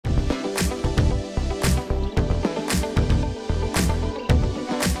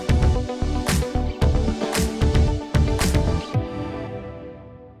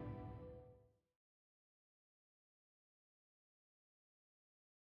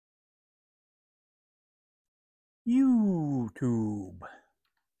YouTube.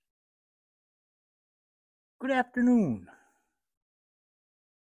 Good afternoon.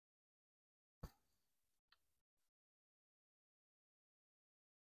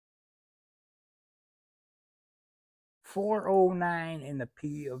 "4:09 in the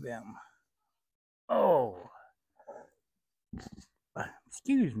p.m. Oh,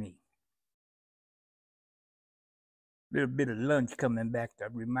 excuse me. Little bit of lunch coming back to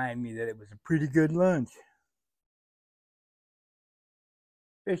remind me that it was a pretty good lunch.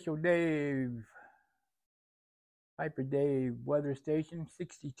 Official Dave, Piper Dave weather station,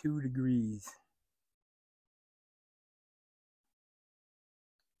 62 degrees.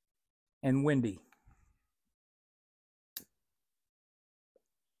 And windy.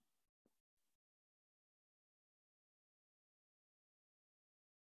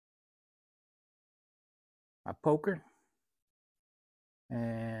 My poker.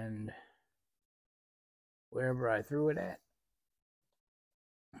 And wherever I threw it at.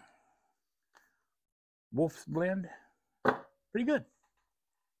 Wolf's Blend. Pretty good.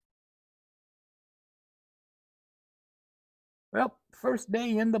 Well, first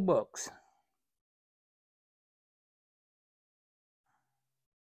day in the books.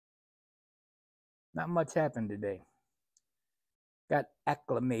 Not much happened today. Got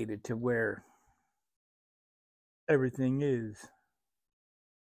acclimated to where everything is.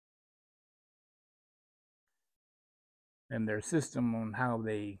 And their system on how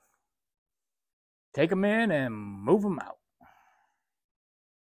they take them in and move them out.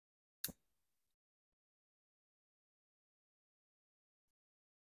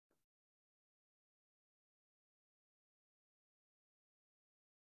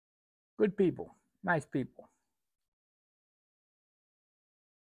 Good people, nice people.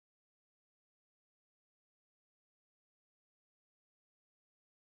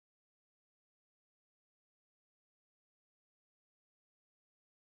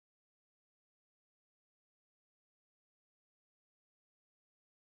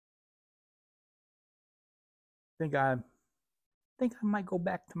 Think I might go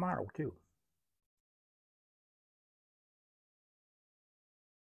back tomorrow too.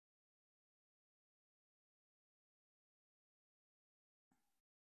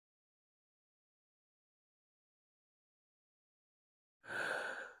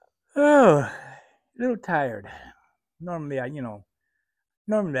 Oh, a little tired. Normally I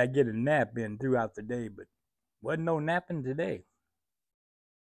get a nap in throughout the day, but wasn't no napping today.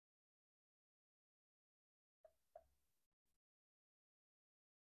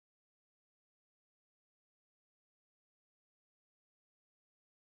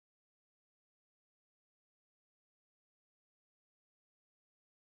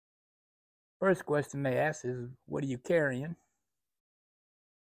 First question they ask is, "What are you carrying?"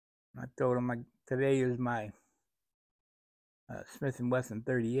 I told them today is my Smith & Wesson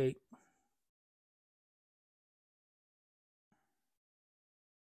 38.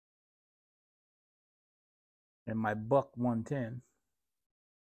 And my Buck 110.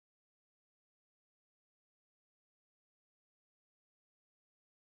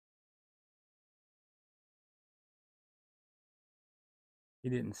 He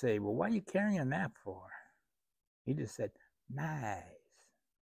didn't say, "Well, why are you carrying that for?" He just said, "Nice."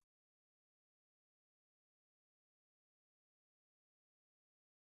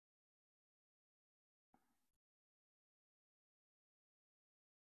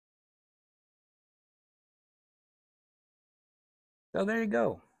 So there you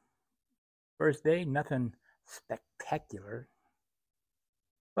go. First day, nothing spectacular,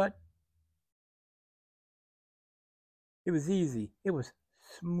 but it was easy. It was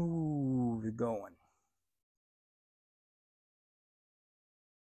smooth going.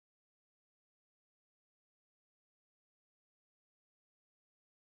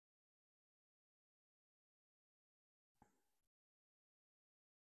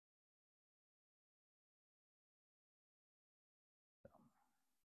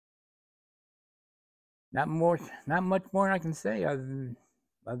 Not much more I can say other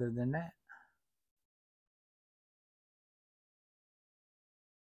than that.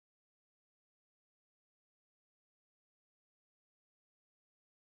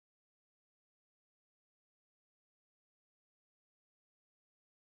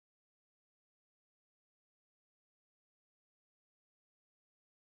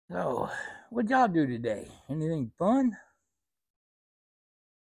 So, what y'all do today? Anything fun?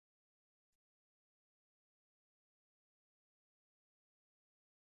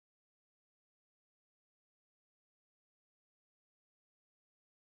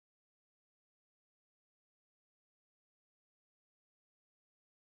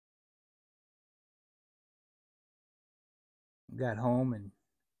 got home and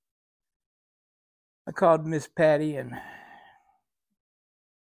I called Miss Patty and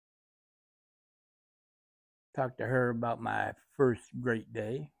talked to her about my first great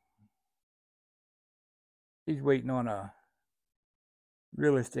day. She's waiting on a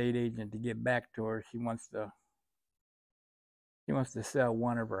real estate agent to get back to her. She wants to sell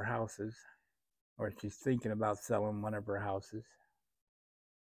one of her houses, or she's thinking about selling one of her houses.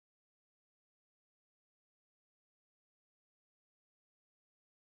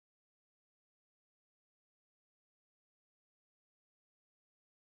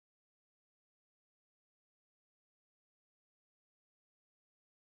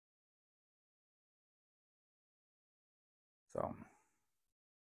 So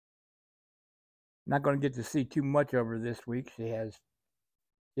not going to get to see too much of her this week. She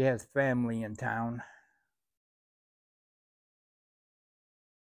has family in town.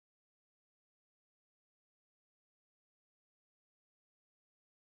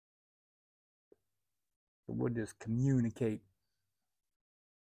 So we'll just communicate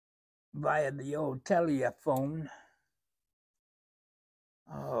via the old telephone.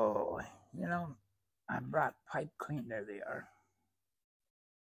 Oh, I brought pipe clean. There they are.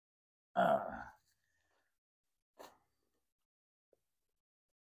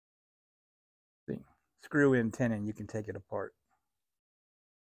 See, screw in tenon, you can take it apart.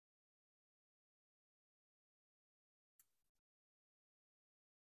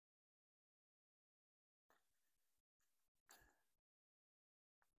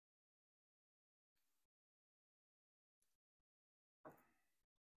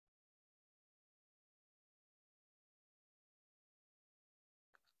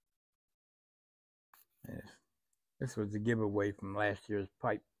 Yes. This was a giveaway from last year's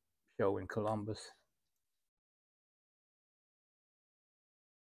pipe show in Columbus.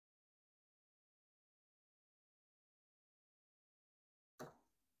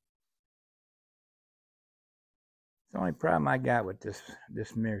 The only problem I got with this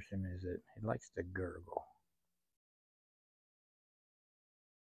meerschaum is that it likes to gurgle.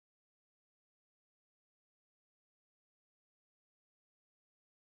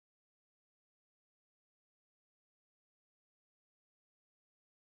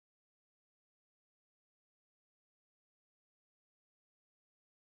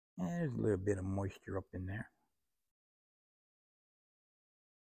 There's a little bit of moisture up in there.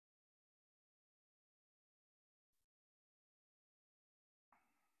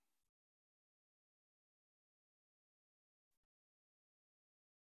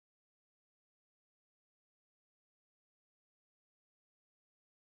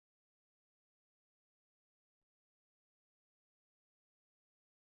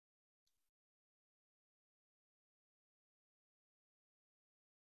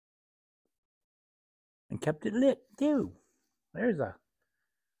 And kept it lit too. There's a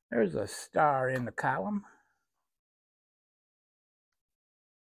star in the column.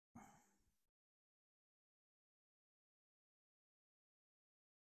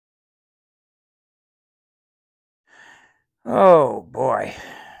 Oh boy,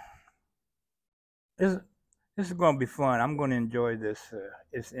 this is going to be fun. I'm going to enjoy this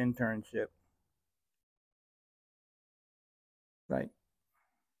internship. Like,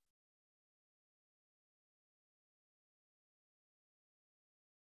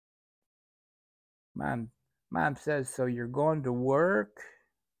 mom says, so you're going to work?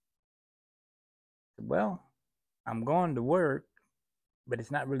 Well, I'm going to work, but it's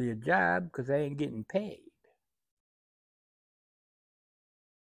not really a job because I ain't getting paid.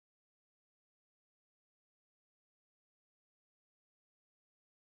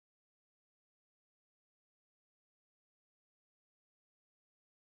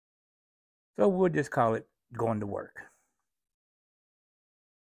 So we'll just call it going to work.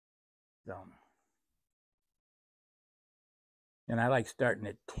 So, and I like starting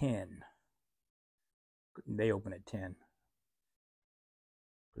at 10. They open at 10.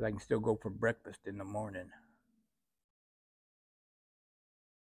 Because I can still go for breakfast in the morning.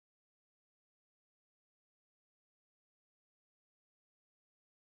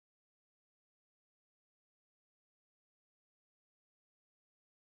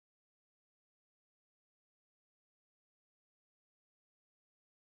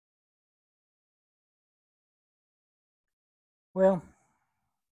 Well,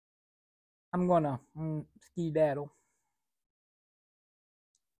 I'm going to skedaddle.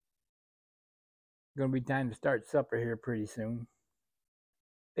 Going to be time to start supper here pretty soon.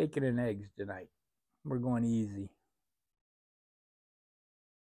 Bacon and eggs tonight. We're going easy.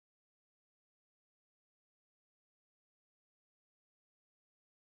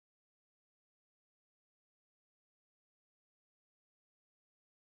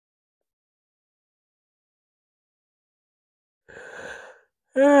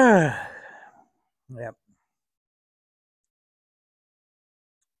 Yep.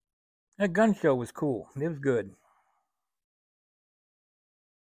 That gun show was cool. It was good.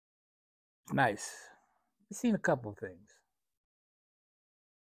 It's nice. I've seen a couple things.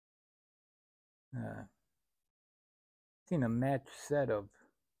 Seen a match set of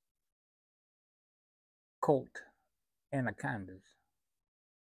Colt anacondas.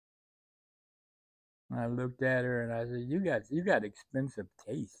 And I looked at her and I said, "You got expensive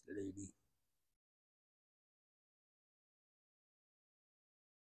taste, lady."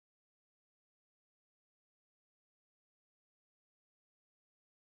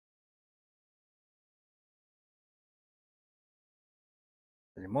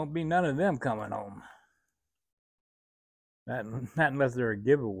 There won't be none of them coming home. Not unless they're a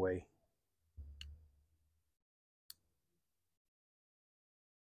giveaway.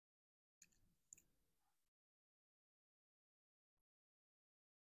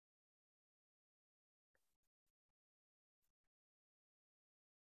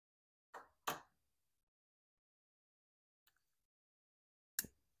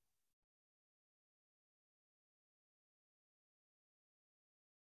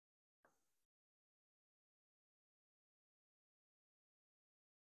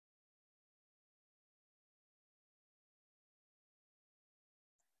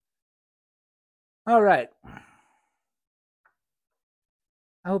 All right.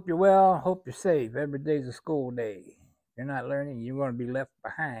 I hope you're well. Hope you're safe. Every day's a school day. If you're not learning, you're going to be left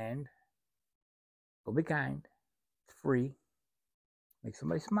behind. Go be kind. It's free. Make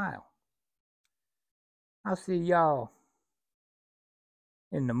somebody smile. I'll see y'all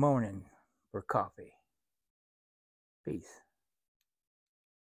in the morning for coffee. Peace.